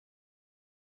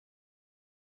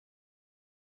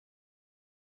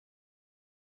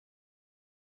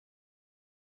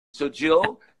So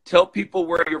Jill, tell people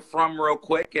where you're from real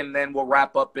quick, and then we'll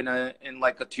wrap up in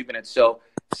like a 2 minutes. So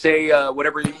say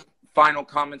whatever final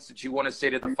comments that you want to say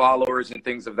to the followers and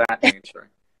things of that nature.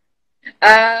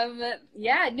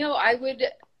 Yeah, no, I would,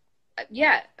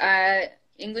 yeah,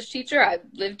 English teacher. I've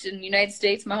lived in the United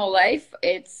States my whole life.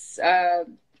 It's, I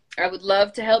would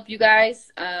love to help you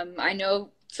guys. I know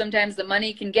sometimes the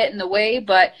money can get in the way,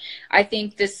 but I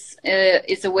think this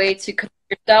is a way to commit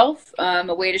yourself,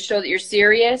 a way to show that you're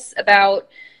serious about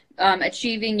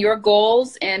achieving your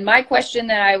goals. And my question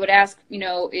that I would ask, you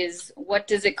know, is what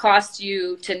does it cost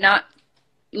you to not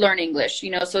learn English?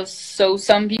 You know, so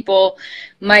some people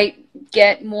might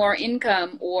get more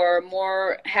income or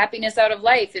more happiness out of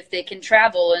life if they can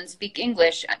travel and speak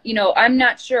English. You know, I'm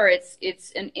not sure.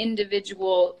 It's an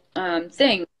individual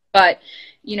thing, but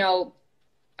you know,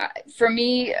 for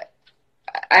me,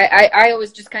 I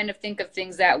always just kind of think of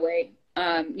things that way.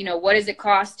 You know, what does it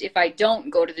cost if I don't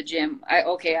go to the gym?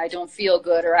 Okay, I don't feel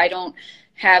good, or I don't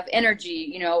have energy,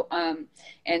 you know.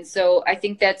 And so I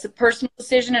think that's a personal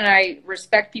decision, and I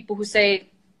respect people who say,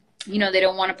 you know, they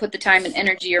don't want to put the time and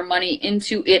energy or money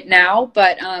into it now.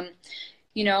 But,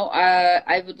 you know,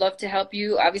 I would love to help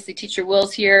you. Obviously, Teacher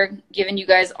Will's here giving you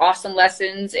guys awesome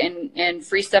lessons and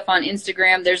free stuff on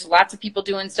Instagram. There's lots of people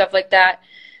doing stuff like that.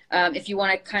 If you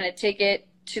want to kind of take it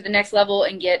to the next level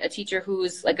and get a teacher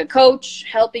who's like a coach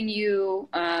helping you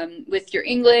with your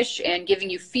English and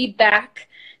giving you feedback,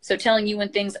 so telling you when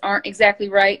things aren't exactly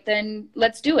right, then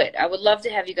let's do it. I would love to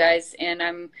have you guys, and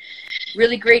I'm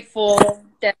really grateful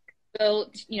that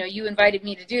you know, you invited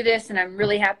me to do this, and I'm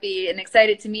really happy and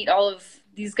excited to meet all of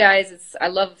these guys. I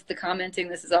love the commenting.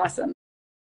 This is awesome.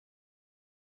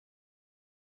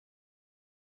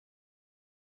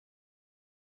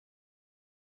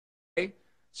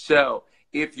 So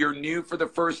if you're new for the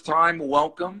first time,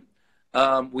 welcome.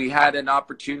 We had an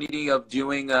opportunity of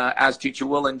doing Ask Teacher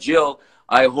Will and Jill.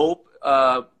 I hope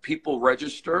people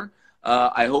register.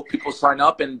 I hope people sign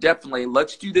up, and definitely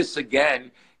let's do this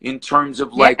again in terms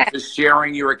of like just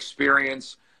sharing your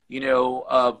experience, you know,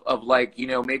 of like, you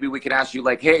know, maybe we can ask you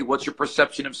like, hey, what's your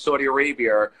perception of Saudi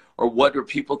Arabia, or what are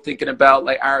people thinking about,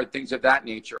 like things of that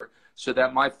nature, so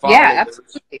that my followers,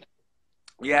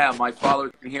 my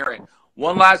followers can hear it.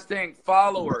 One last thing,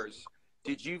 followers,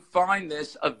 did you find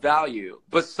this of value?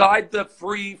 Beside the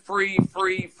free,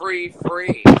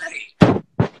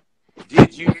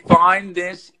 did you find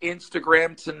this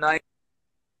Instagram tonight?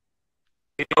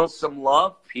 You know, some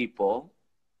love, people.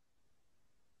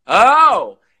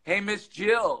 Oh, hey, Miss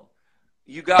Jill,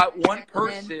 you got one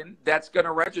person that's going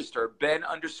to register.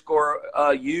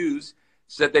 Ben_Hughes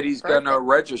said that he's going to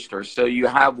register. So you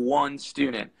have one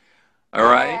student. All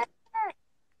right.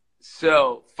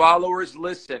 So followers,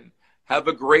 listen, have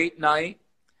a great night.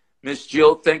 Miss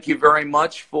Jill, thank you very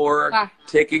much for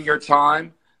taking your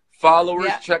time.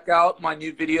 Followers, check out my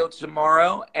new video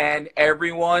tomorrow. And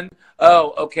everyone,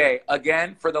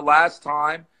 again, for the last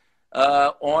time,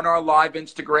 on our live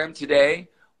Instagram today,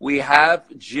 we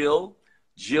have Jill.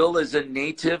 Jill is a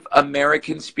Native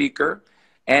American speaker,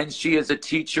 and she is a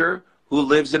teacher who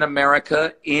lives in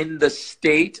America in the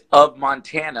state of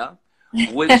Montana,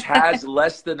 which has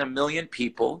less than 1 million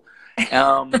people.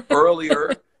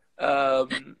 Earlier,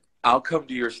 I'll come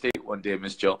to your state one day,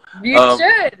 Miss Jill. You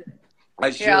should. I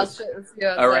should.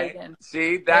 Yeah, all right. Again.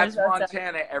 See, that's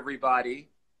Montana, everybody.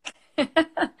 All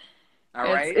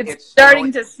right. It's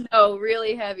starting to snow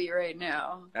really heavy right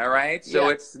now. All right. So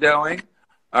it's snowing.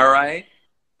 All right.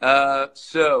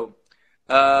 So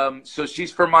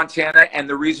she's from Montana, and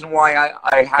the reason why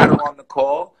I had her on the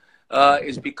call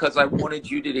is because I wanted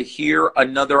you to hear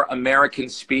another American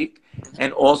speak.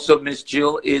 And also, Miss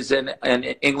Jill is an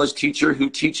English teacher who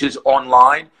teaches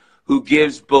online, who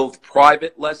gives both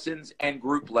private lessons and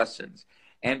group lessons.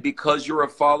 And because you're a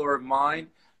follower of mine,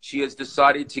 she has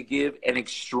decided to give an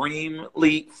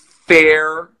extremely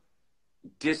fair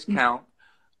discount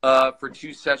for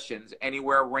 2 sessions,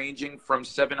 anywhere ranging from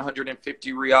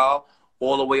 750 Rial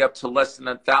all the way up to less than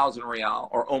 1,000 Rial,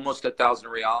 or almost 1,000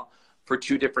 Rial, for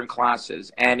 2 different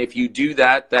classes. And if you do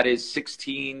that, that is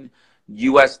 $16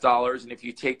 US. And if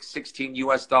you take $16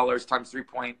 US times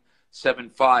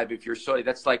 3.75, if you're Saudi,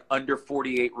 that's like under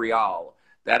 48 Rial.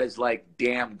 That is like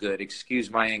damn good. Excuse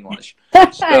my English.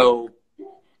 So,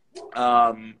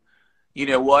 you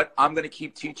know what? I'm going to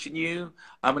keep teaching you.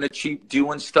 I'm going to keep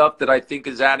doing stuff that I think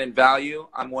is adding value.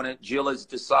 Jill has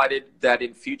decided that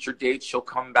in future dates, she'll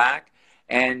come back.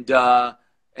 And,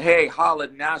 hey,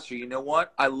 Khalid Nasser, you know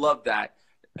what? I love that.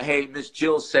 Hey, Miss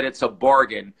Jill said it's a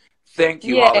bargain. Thank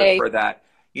you, Khalid, for that.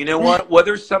 You know what?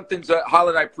 Whether something's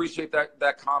Khalid, I appreciate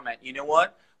that comment. You know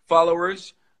what,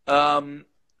 followers?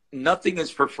 nothing is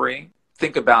for free.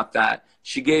 Think about that.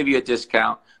 She gave you a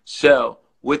discount. So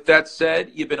with that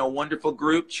said, you've been a wonderful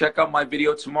group. Check out my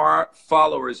video tomorrow.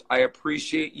 Followers, I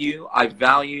appreciate you. I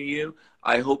value you.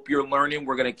 I hope you're learning.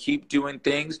 We're going to keep doing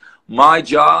things. My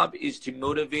job is to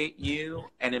motivate you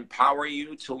and empower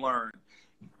you to learn.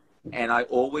 And I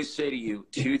always say to you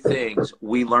two things.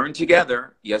 We learn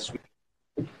together. Yes,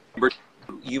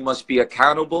 you must be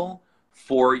accountable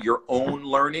for your own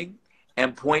learning.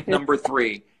 And point number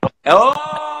 3.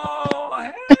 Oh,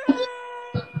 hey.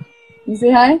 You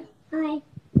say hi? Hi.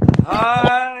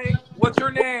 Hi. What's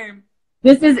your name?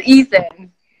 This is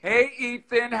Ethan. Hey,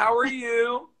 Ethan. How are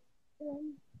you?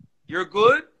 You're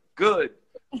good? Good.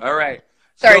 All right.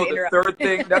 Sorry so to the interrupt. third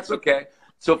thing, that's okay.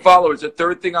 So followers, the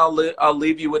third thing I'll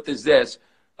leave you with is this.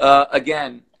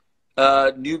 Again,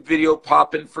 new video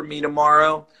popping for me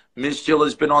tomorrow. Miss Jill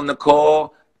has been on the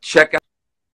call. Check out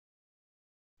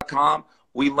 .com.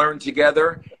 We learn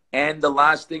together. And the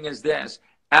last thing is this.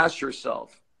 Ask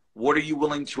yourself, what are you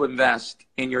willing to invest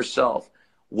in yourself?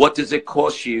 What does it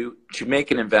cost you to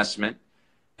make an investment?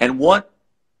 And what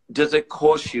does it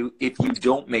cost you if you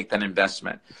don't make that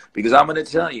investment? Because I'm going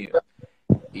to tell you,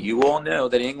 you all know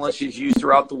that English is used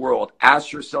throughout the world.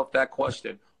 Ask yourself that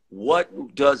question.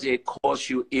 What does it cost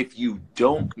you if you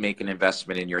don't make an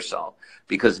investment in yourself?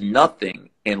 Because nothing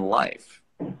in life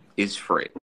is free.